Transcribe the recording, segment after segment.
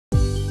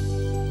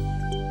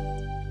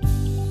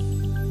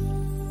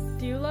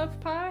love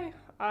pie?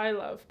 I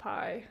love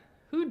pie.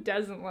 Who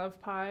doesn't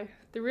love pie?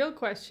 The real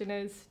question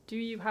is, do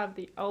you have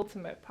the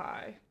ultimate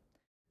pie?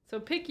 So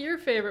pick your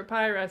favorite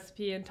pie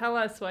recipe and tell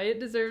us why it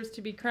deserves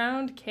to be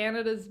crowned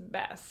Canada's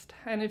best.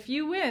 And if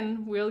you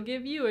win, we'll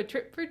give you a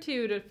trip for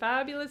two to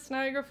fabulous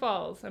Niagara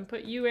Falls and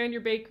put you and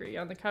your bakery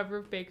on the cover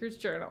of Baker's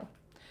Journal.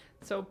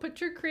 So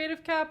put your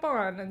creative cap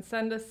on and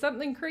send us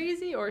something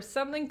crazy or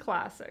something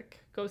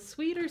classic. Go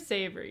sweet or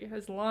savory,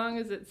 as long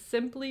as it's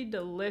simply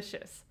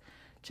delicious.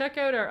 Check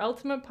out our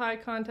Ultimate Pie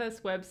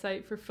Contest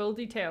website for full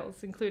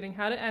details, including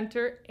how to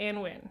enter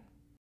and win.